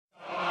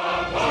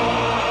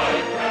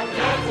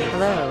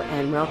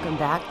and welcome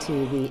back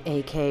to the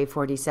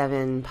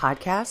AK-47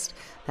 podcast.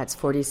 That's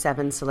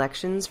 47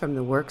 selections from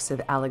the works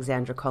of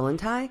Alexandra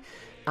Kollontai.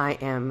 I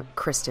am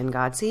Kristen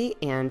Godsey,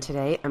 and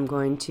today I'm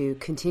going to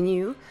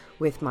continue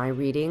with my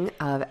reading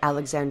of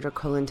Alexandra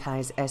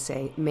Kollontai's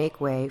essay,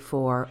 Make Way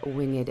for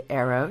Winged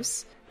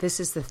Arrows. This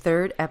is the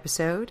third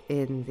episode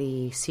in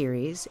the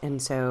series, and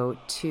so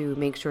to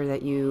make sure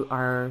that you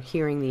are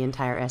hearing the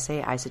entire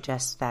essay, I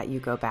suggest that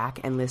you go back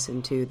and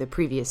listen to the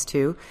previous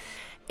two.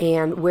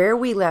 And where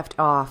we left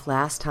off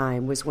last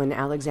time was when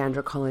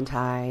Alexandra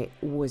Kollontai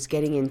was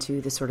getting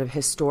into the sort of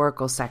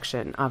historical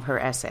section of her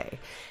essay.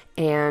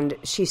 And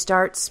she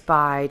starts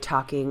by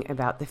talking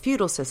about the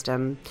feudal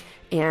system,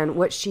 and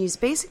what she's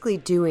basically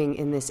doing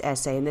in this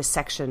essay, in this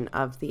section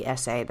of the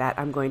essay that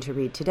I'm going to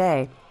read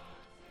today,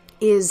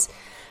 is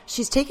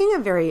she's taking a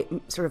very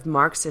sort of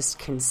Marxist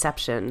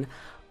conception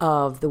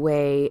of the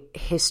way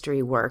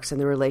history works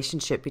and the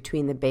relationship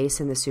between the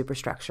base and the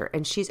superstructure.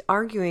 And she's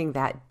arguing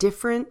that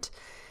different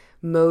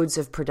modes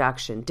of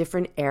production,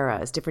 different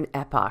eras, different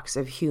epochs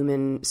of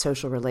human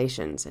social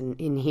relations. And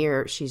in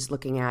here, she's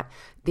looking at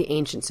the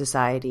ancient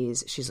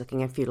societies, she's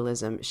looking at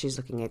feudalism, she's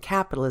looking at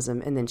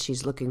capitalism, and then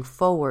she's looking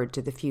forward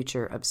to the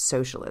future of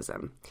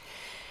socialism.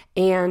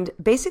 And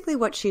basically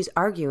what she's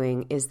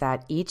arguing is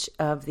that each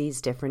of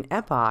these different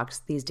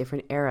epochs, these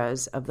different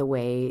eras of the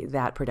way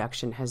that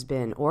production has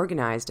been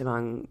organized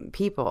among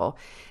people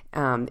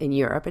in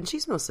Europe, and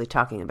she's mostly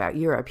talking about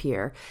Europe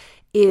here,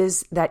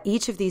 is that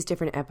each of these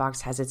different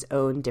epochs has its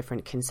own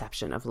different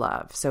conception of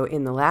love. So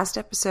in the last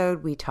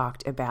episode, we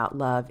talked about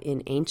love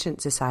in ancient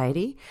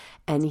society,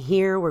 and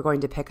here we're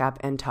going to pick up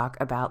and talk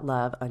about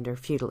love under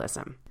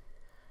feudalism.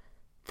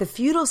 The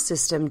feudal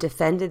system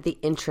defended the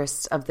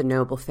interests of the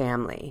noble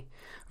family.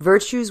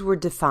 Virtues were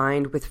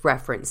defined with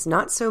reference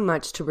not so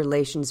much to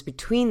relations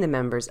between the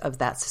members of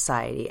that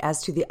society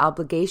as to the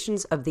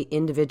obligations of the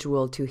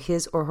individual to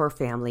his or her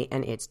family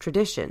and its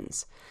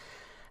traditions.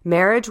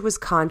 Marriage was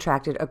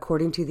contracted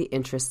according to the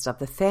interests of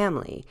the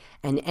family,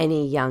 and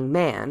any young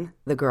man,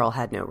 the girl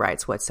had no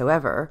rights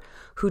whatsoever,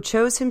 who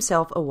chose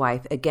himself a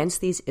wife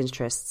against these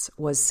interests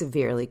was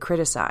severely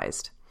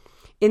criticized.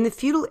 In the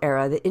feudal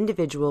era, the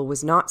individual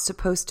was not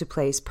supposed to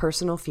place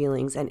personal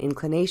feelings and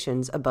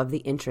inclinations above the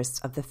interests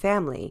of the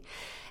family,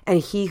 and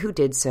he who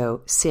did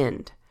so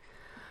sinned.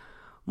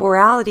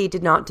 Morality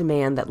did not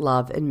demand that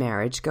love and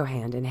marriage go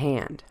hand in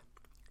hand.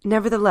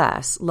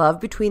 Nevertheless, love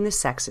between the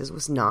sexes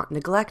was not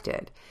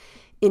neglected.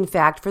 In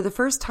fact, for the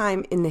first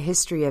time in the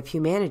history of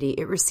humanity,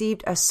 it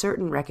received a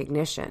certain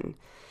recognition.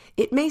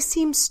 It may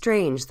seem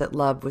strange that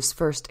love was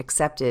first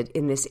accepted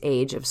in this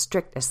age of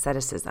strict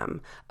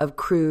asceticism, of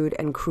crude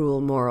and cruel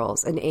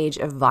morals, an age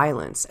of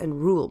violence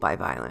and rule by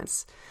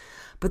violence.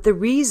 But the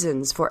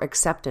reasons for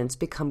acceptance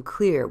become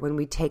clear when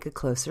we take a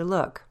closer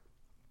look.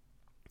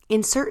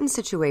 In certain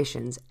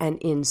situations and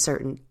in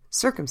certain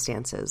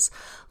circumstances,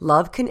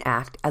 love can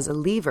act as a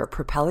lever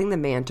propelling the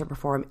man to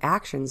perform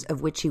actions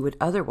of which he would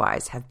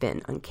otherwise have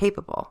been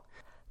incapable.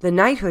 The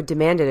knighthood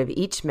demanded of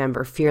each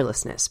member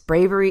fearlessness,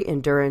 bravery,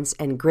 endurance,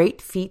 and great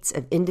feats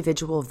of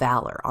individual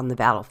valor on the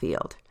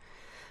battlefield.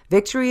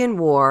 Victory in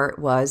war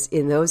was,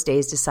 in those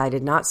days,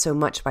 decided not so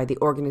much by the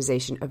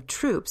organization of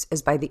troops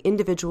as by the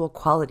individual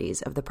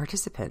qualities of the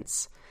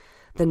participants.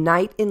 The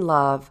knight in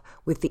love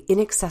with the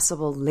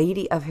inaccessible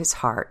lady of his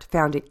heart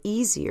found it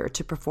easier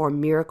to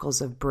perform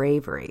miracles of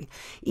bravery,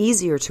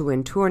 easier to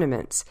win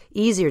tournaments,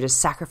 easier to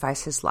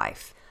sacrifice his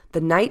life. The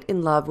knight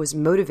in love was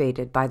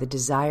motivated by the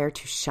desire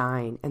to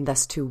shine and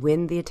thus to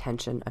win the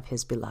attention of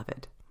his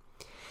beloved.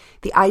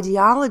 The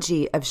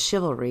ideology of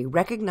chivalry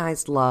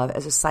recognized love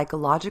as a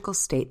psychological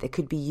state that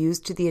could be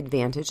used to the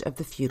advantage of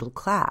the feudal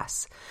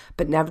class,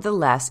 but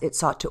nevertheless it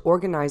sought to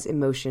organize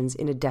emotions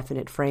in a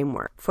definite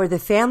framework. For the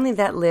family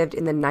that lived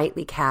in the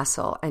knightly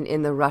castle and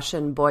in the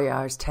Russian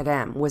boyar's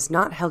terem was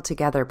not held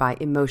together by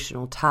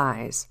emotional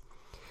ties.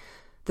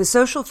 The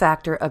social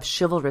factor of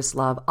chivalrous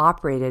love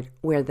operated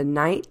where the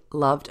knight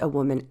loved a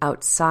woman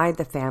outside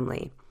the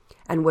family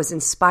and was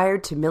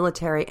inspired to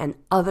military and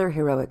other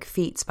heroic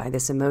feats by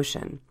this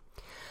emotion.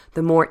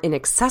 The more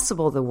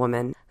inaccessible the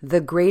woman, the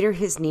greater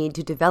his need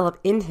to develop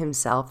in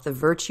himself the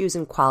virtues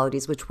and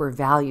qualities which were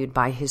valued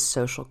by his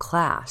social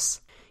class.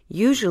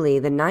 Usually,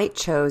 the knight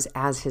chose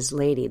as his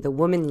lady the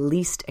woman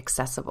least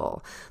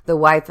accessible, the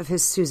wife of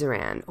his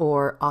suzerain,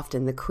 or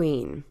often the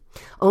queen.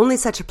 Only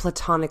such a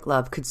platonic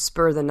love could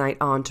spur the knight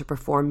on to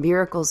perform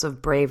miracles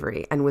of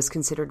bravery and was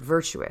considered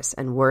virtuous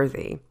and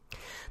worthy.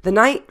 The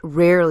knight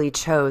rarely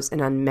chose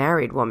an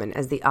unmarried woman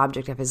as the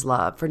object of his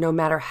love, for no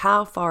matter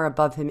how far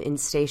above him in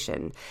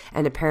station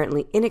and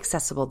apparently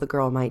inaccessible the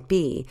girl might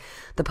be,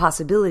 the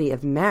possibility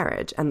of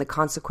marriage and the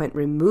consequent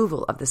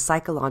removal of the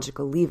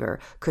psychological lever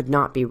could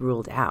not be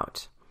ruled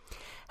out.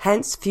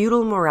 Hence,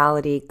 feudal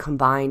morality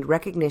combined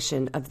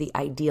recognition of the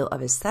ideal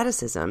of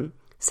aestheticism,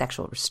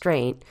 sexual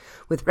restraint,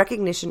 with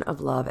recognition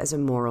of love as a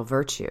moral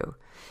virtue.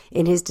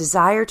 In his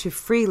desire to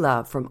free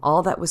love from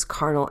all that was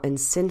carnal and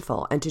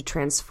sinful and to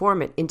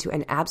transform it into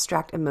an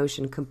abstract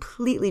emotion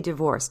completely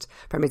divorced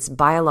from its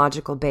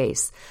biological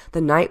base,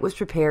 the knight was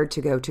prepared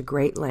to go to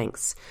great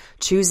lengths,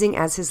 choosing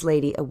as his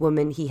lady a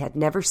woman he had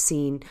never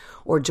seen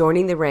or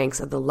joining the ranks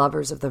of the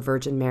lovers of the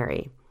Virgin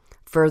Mary.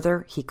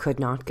 Further, he could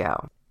not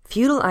go.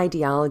 Feudal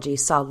ideology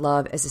saw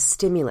love as a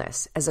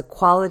stimulus, as a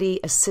quality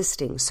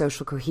assisting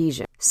social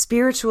cohesion.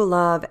 Spiritual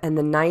love and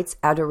the knight's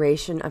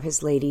adoration of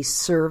his lady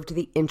served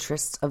the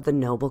interests of the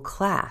noble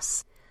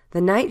class.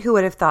 The knight who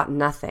would have thought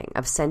nothing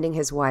of sending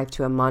his wife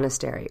to a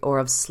monastery or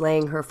of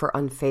slaying her for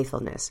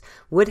unfaithfulness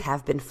would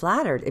have been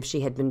flattered if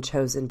she had been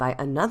chosen by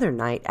another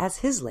knight as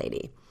his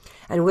lady,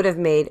 and would have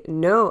made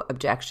no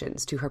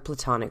objections to her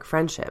platonic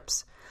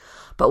friendships.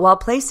 But while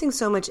placing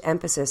so much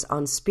emphasis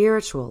on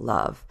spiritual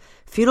love,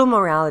 feudal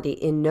morality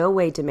in no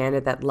way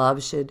demanded that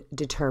love should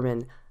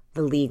determine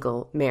the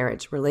legal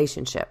marriage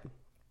relationship.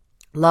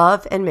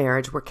 Love and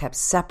marriage were kept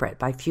separate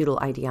by feudal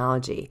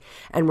ideology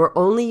and were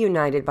only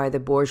united by the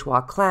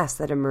bourgeois class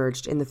that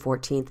emerged in the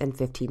 14th and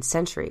 15th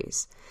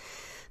centuries.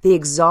 The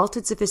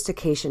exalted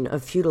sophistication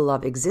of feudal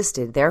love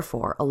existed,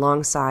 therefore,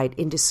 alongside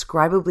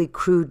indescribably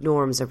crude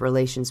norms of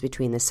relations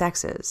between the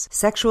sexes.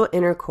 Sexual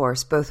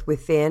intercourse, both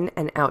within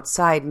and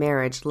outside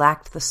marriage,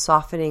 lacked the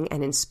softening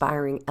and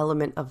inspiring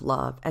element of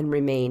love and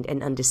remained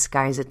an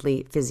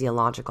undisguisedly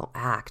physiological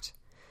act.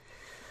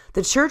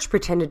 The Church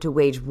pretended to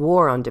wage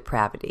war on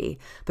depravity,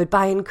 but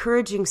by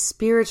encouraging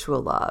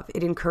spiritual love,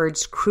 it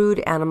encouraged crude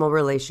animal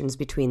relations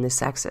between the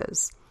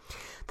sexes.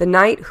 The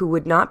knight who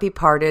would not be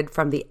parted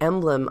from the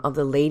emblem of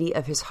the lady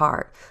of his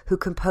heart, who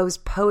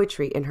composed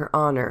poetry in her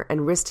honor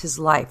and risked his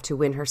life to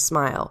win her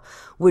smile,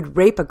 would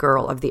rape a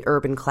girl of the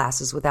urban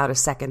classes without a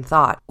second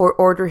thought, or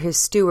order his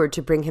steward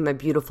to bring him a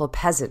beautiful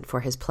peasant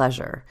for his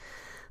pleasure.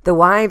 The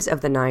wives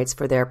of the knights,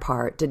 for their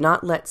part, did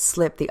not let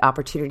slip the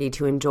opportunity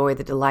to enjoy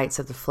the delights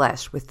of the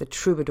flesh with the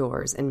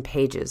troubadours and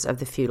pages of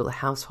the feudal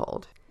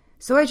household.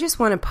 So I just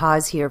want to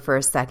pause here for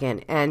a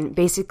second and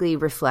basically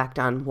reflect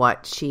on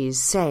what she's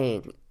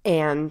saying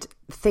and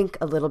think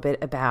a little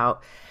bit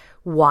about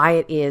why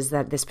it is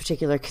that this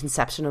particular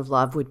conception of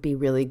love would be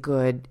really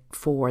good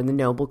for the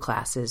noble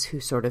classes who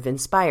sort of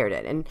inspired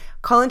it. And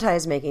Kollontai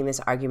is making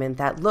this argument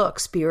that, look,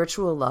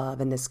 spiritual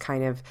love and this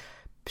kind of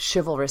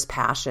chivalrous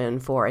passion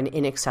for an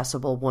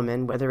inaccessible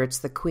woman, whether it's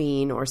the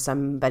queen or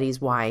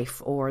somebody's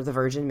wife or the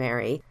Virgin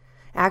Mary,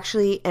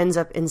 actually ends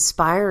up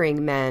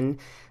inspiring men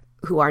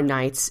who are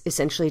knights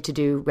essentially to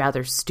do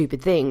rather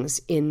stupid things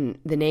in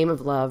the name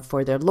of love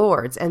for their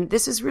lords. And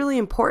this is really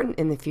important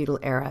in the feudal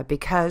era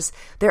because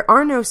there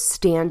are no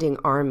standing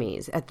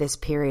armies at this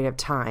period of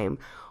time.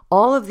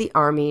 All of the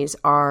armies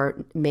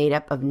are made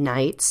up of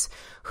knights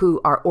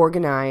who are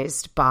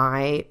organized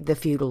by the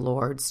feudal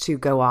lords to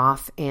go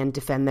off and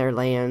defend their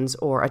lands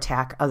or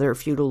attack other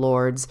feudal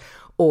lords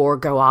or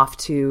go off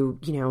to,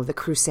 the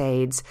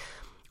Crusades.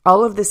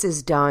 All of this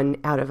is done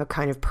out of a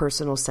kind of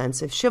personal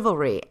sense of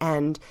chivalry,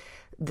 and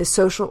the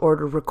social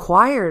order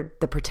required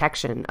the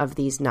protection of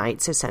these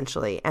knights,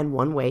 essentially, and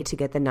one way to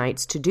get the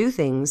knights to do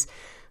things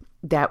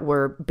that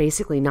were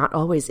basically not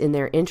always in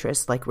their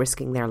interest, like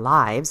risking their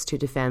lives to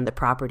defend the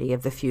property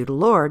of the feudal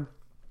lord,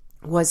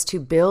 was to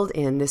build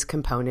in this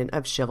component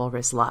of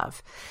chivalrous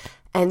love.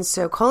 And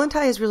so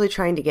Kollontai is really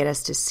trying to get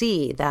us to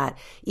see that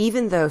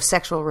even though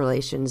sexual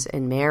relations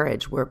and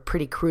marriage were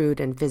pretty crude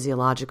and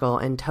physiological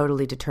and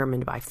totally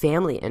determined by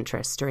family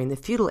interests during the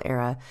feudal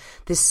era,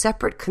 this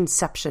separate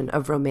conception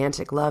of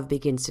romantic love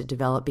begins to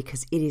develop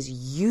because it is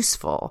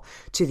useful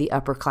to the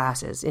upper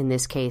classes, in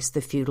this case,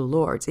 the feudal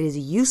lords. It is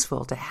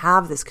useful to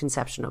have this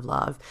conception of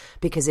love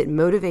because it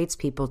motivates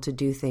people to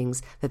do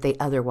things that they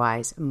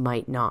otherwise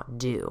might not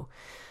do.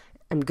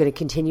 I'm going to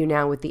continue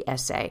now with the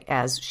essay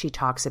as she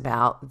talks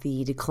about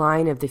the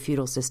decline of the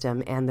feudal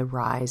system and the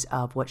rise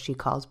of what she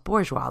calls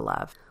bourgeois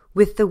love.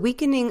 With the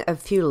weakening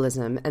of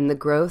feudalism and the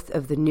growth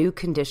of the new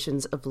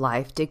conditions of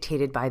life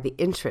dictated by the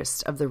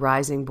interests of the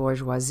rising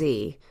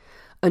bourgeoisie,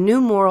 a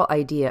new moral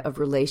idea of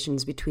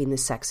relations between the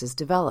sexes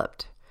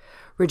developed.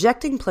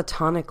 Rejecting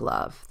platonic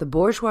love, the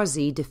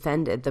bourgeoisie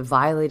defended the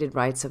violated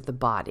rights of the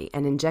body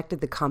and injected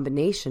the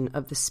combination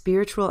of the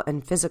spiritual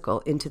and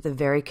physical into the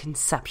very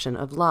conception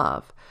of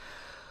love.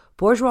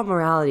 Bourgeois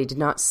morality did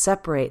not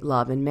separate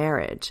love and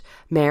marriage.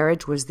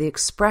 Marriage was the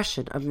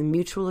expression of the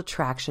mutual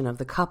attraction of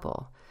the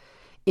couple.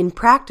 In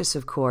practice,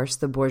 of course,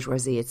 the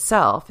bourgeoisie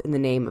itself, in the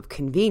name of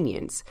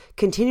convenience,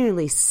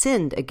 continually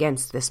sinned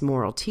against this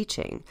moral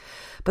teaching.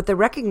 But the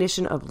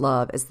recognition of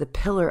love as the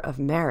pillar of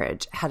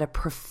marriage had a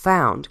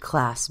profound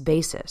class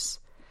basis.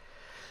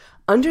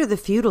 Under the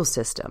feudal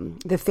system,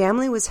 the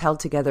family was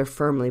held together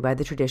firmly by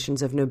the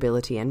traditions of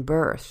nobility and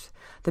birth.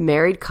 The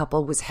married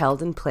couple was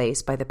held in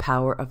place by the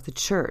power of the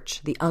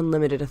church, the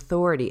unlimited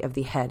authority of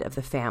the head of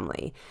the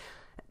family,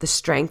 the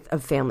strength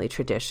of family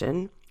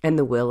tradition, and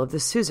the will of the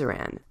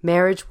suzerain.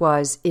 Marriage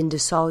was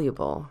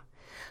indissoluble.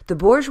 The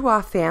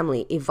bourgeois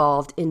family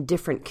evolved in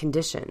different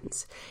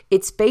conditions.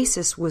 Its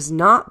basis was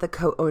not the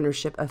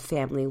co-ownership of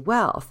family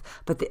wealth,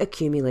 but the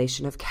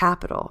accumulation of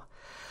capital.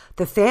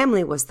 The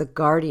family was the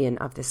guardian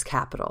of this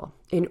capital.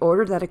 In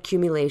order that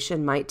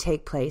accumulation might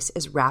take place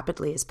as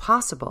rapidly as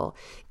possible,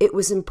 it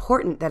was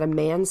important that a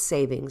man's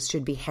savings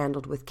should be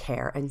handled with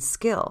care and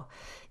skill.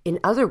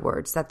 In other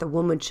words, that the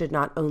woman should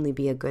not only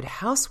be a good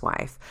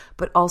housewife,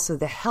 but also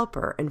the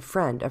helper and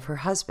friend of her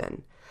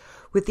husband.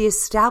 With the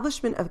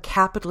establishment of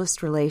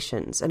capitalist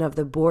relations and of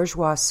the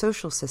bourgeois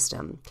social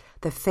system,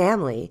 the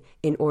family,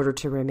 in order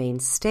to remain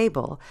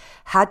stable,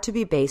 had to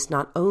be based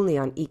not only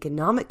on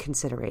economic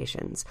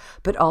considerations,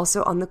 but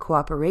also on the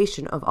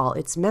cooperation of all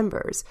its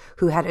members,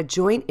 who had a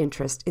joint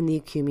interest in the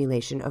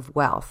accumulation of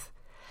wealth.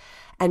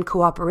 And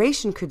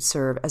cooperation could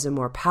serve as a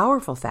more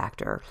powerful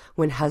factor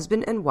when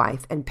husband and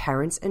wife and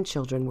parents and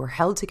children were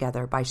held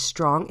together by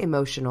strong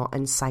emotional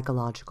and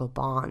psychological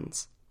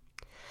bonds.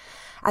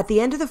 At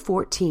the end of the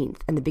 14th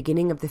and the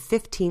beginning of the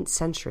 15th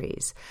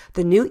centuries,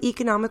 the new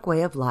economic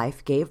way of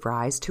life gave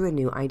rise to a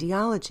new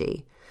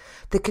ideology.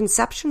 The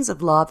conceptions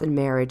of love and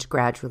marriage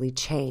gradually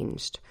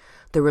changed.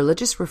 The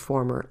religious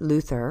reformer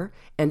Luther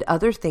and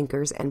other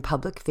thinkers and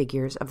public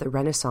figures of the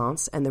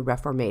Renaissance and the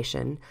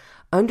Reformation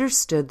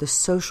understood the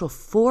social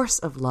force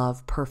of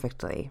love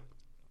perfectly.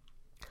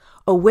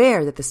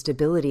 Aware that the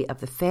stability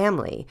of the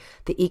family,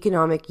 the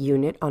economic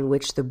unit on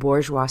which the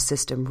bourgeois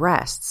system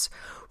rests,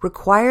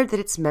 required that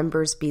its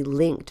members be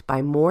linked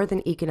by more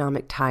than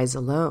economic ties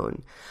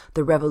alone,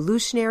 the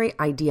revolutionary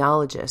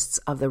ideologists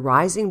of the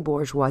rising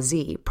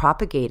bourgeoisie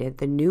propagated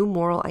the new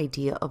moral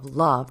idea of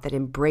love that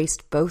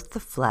embraced both the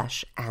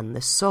flesh and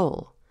the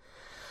soul.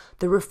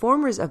 The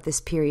reformers of this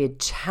period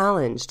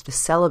challenged the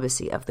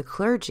celibacy of the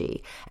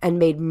clergy and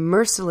made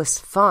merciless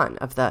fun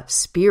of the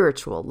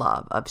spiritual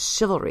love of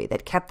chivalry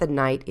that kept the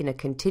knight in a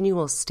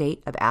continual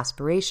state of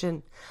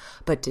aspiration,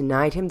 but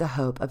denied him the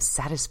hope of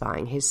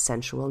satisfying his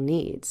sensual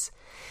needs.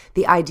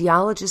 The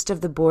ideologists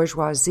of the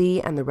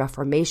bourgeoisie and the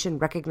Reformation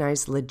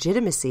recognized the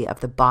legitimacy of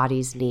the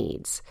body's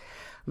needs.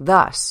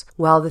 Thus,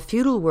 while the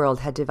feudal world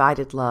had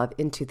divided love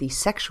into the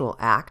sexual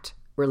act,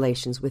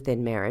 relations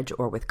within marriage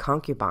or with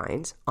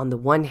concubines, on the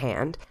one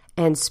hand,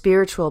 and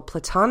spiritual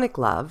platonic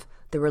love,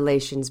 the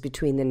relations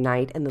between the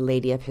knight and the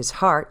lady of his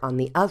heart, on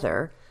the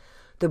other,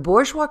 the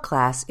bourgeois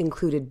class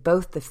included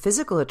both the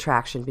physical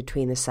attraction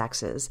between the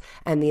sexes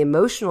and the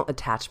emotional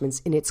attachments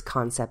in its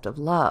concept of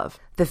love.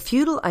 The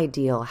feudal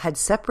ideal had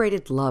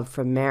separated love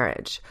from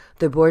marriage.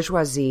 The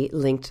bourgeoisie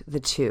linked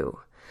the two.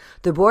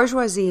 The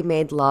bourgeoisie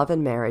made love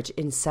and marriage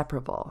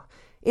inseparable.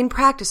 In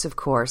practice, of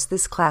course,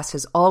 this class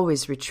has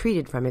always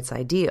retreated from its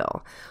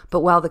ideal,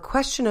 but while the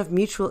question of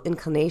mutual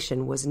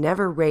inclination was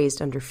never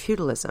raised under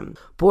feudalism,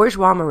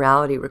 bourgeois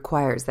morality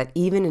requires that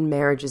even in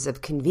marriages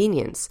of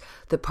convenience,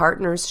 the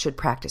partners should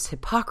practice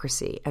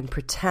hypocrisy and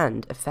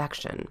pretend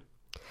affection.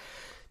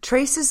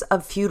 Traces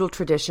of feudal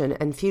tradition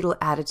and feudal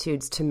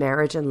attitudes to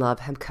marriage and love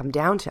have come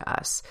down to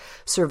us,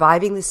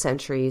 surviving the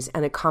centuries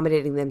and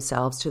accommodating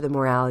themselves to the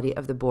morality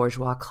of the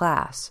bourgeois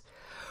class.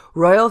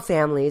 Royal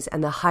families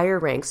and the higher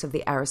ranks of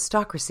the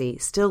aristocracy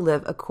still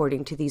live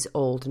according to these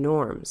old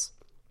norms.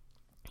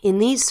 In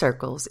these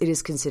circles, it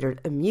is considered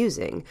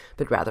amusing,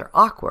 but rather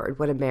awkward,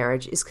 when a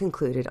marriage is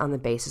concluded on the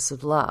basis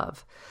of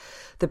love.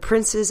 The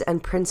princes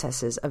and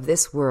princesses of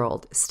this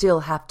world still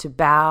have to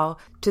bow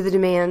to the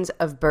demands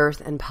of birth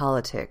and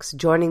politics,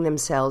 joining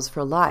themselves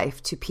for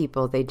life to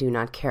people they do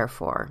not care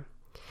for.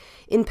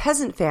 In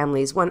peasant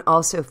families, one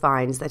also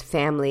finds that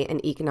family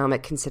and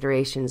economic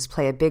considerations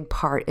play a big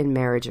part in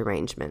marriage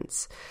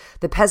arrangements.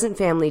 The peasant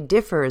family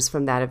differs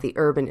from that of the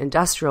urban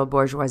industrial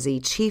bourgeoisie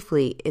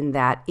chiefly in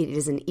that it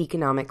is an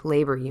economic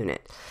labor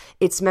unit.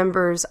 Its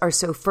members are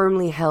so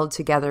firmly held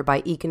together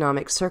by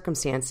economic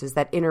circumstances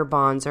that inner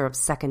bonds are of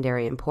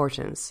secondary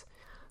importance.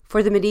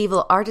 For the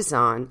medieval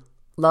artisan,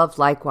 love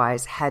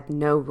likewise had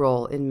no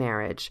role in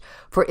marriage,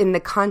 for in the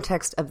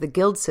context of the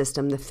guild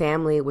system, the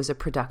family was a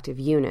productive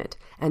unit,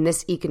 and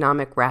this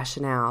economic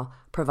rationale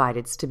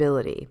provided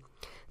stability.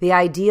 The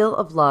ideal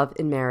of love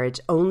in marriage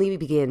only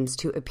begins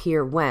to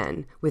appear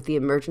when, with the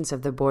emergence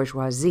of the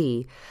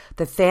bourgeoisie,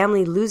 the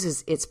family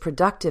loses its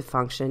productive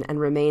function and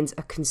remains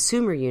a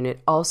consumer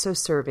unit, also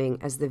serving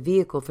as the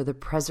vehicle for the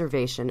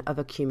preservation of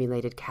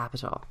accumulated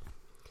capital.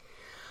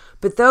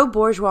 But though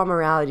bourgeois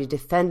morality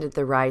defended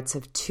the rights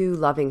of two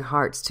loving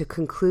hearts to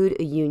conclude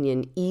a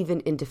union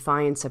even in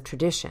defiance of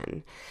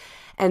tradition,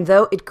 and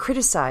though it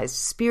criticized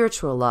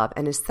spiritual love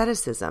and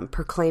aestheticism,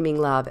 proclaiming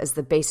love as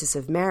the basis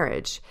of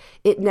marriage,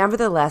 it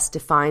nevertheless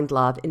defined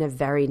love in a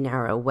very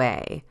narrow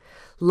way.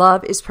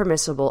 Love is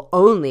permissible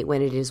only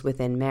when it is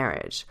within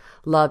marriage.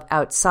 Love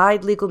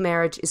outside legal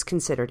marriage is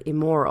considered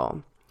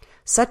immoral.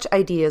 Such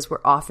ideas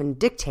were often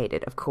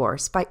dictated, of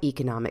course, by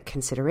economic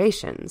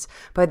considerations,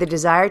 by the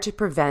desire to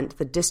prevent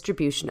the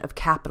distribution of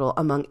capital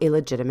among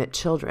illegitimate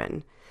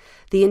children.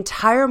 The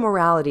entire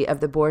morality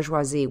of the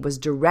bourgeoisie was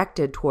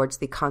directed towards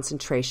the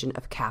concentration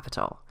of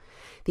capital.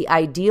 The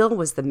ideal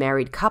was the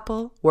married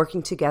couple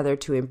working together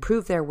to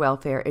improve their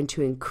welfare and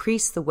to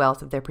increase the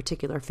wealth of their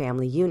particular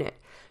family unit,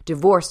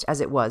 divorced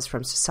as it was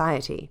from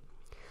society.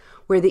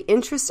 Where the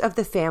interests of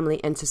the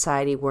family and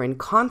society were in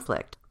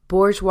conflict,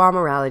 bourgeois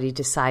morality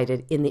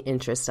decided in the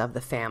interests of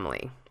the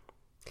family.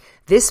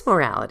 This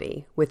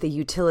morality, with the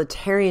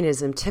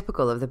utilitarianism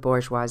typical of the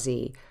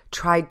bourgeoisie,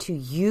 tried to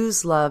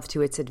use love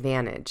to its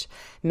advantage,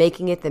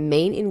 making it the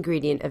main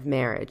ingredient of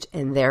marriage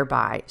and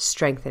thereby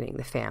strengthening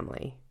the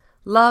family.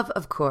 Love,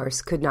 of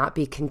course, could not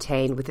be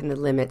contained within the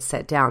limits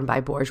set down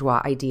by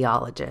bourgeois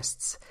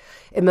ideologists.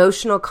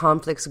 Emotional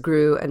conflicts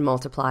grew and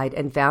multiplied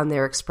and found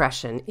their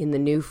expression in the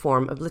new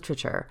form of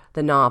literature,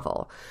 the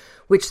novel,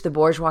 which the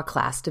bourgeois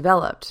class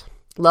developed.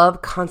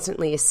 Love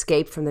constantly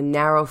escaped from the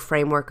narrow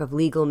framework of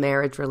legal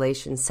marriage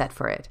relations set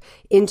for it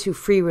into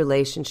free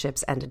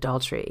relationships and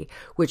adultery,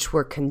 which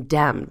were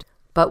condemned,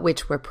 but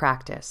which were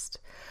practiced.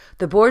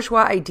 The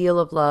bourgeois ideal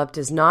of love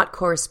does not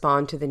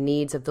correspond to the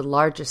needs of the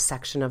largest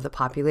section of the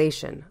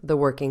population, the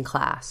working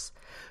class,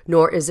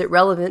 nor is it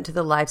relevant to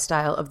the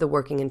lifestyle of the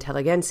working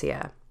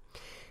intelligentsia.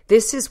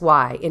 This is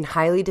why, in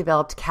highly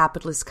developed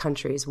capitalist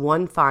countries,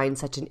 one finds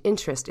such an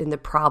interest in the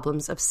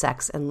problems of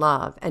sex and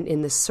love and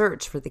in the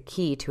search for the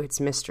key to its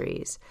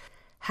mysteries.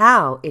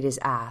 How, it is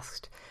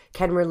asked,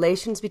 can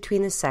relations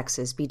between the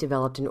sexes be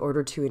developed in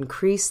order to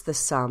increase the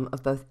sum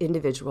of both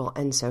individual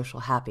and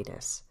social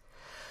happiness?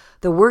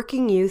 The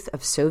working youth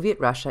of Soviet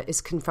Russia is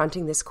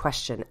confronting this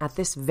question at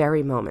this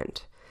very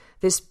moment.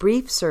 This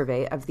brief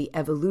survey of the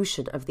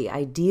evolution of the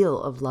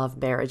ideal of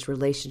love-marriage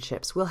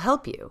relationships will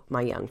help you,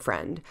 my young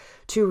friend,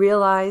 to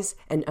realize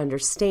and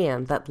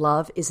understand that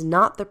love is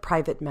not the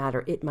private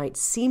matter it might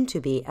seem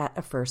to be at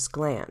a first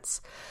glance.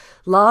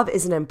 Love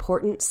is an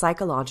important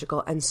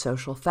psychological and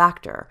social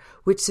factor,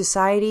 which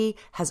society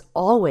has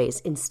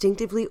always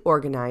instinctively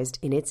organized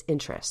in its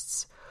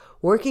interests.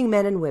 Working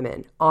men and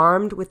women,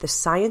 armed with the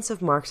science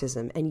of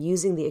Marxism and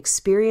using the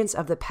experience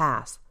of the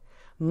past,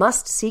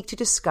 must seek to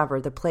discover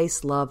the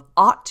place love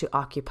ought to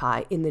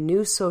occupy in the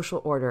new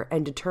social order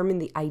and determine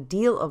the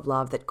ideal of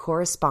love that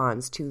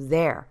corresponds to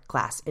their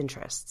class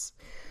interests.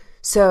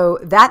 So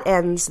that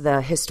ends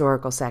the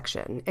historical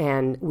section,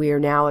 and we are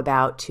now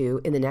about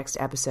to, in the next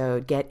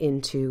episode, get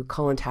into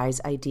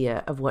Kollontais'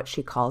 idea of what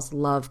she calls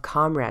love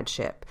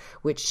comradeship,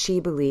 which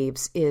she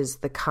believes is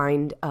the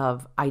kind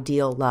of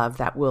ideal love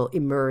that will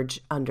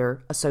emerge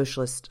under a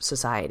socialist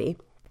society.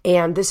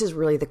 And this is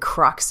really the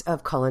crux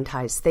of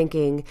Kollontais'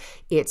 thinking.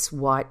 It's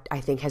what I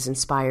think has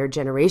inspired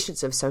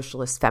generations of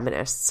socialist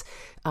feminists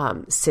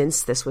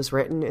since this was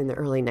written in the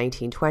early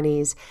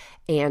 1920s.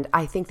 And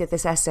I think that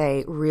this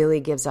essay really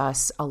gives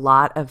us a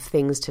lot of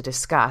things to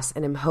discuss.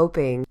 And I'm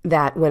hoping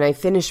that when I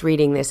finish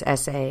reading this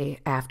essay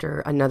after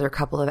another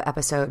couple of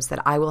episodes,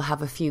 that I will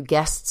have a few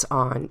guests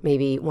on,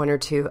 maybe one or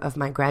two of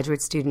my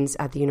graduate students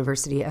at the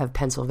University of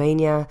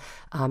Pennsylvania.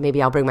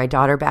 Maybe I'll bring my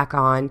daughter back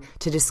on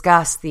to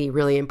discuss the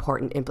really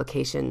important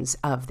implications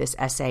of this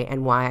essay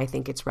and why I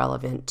think it's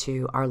relevant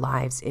to our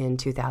lives in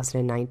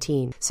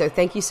 2019. So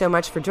thank you so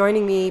much for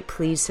joining me.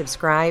 Please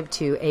subscribe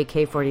to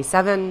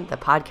AK47, the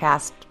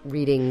podcast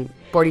reading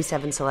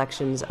 47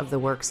 selections of the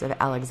works of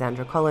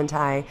Alexandra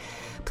Kollontai.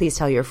 Please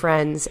tell your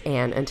friends,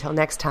 and until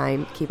next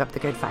time, keep up the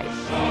good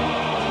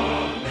fight.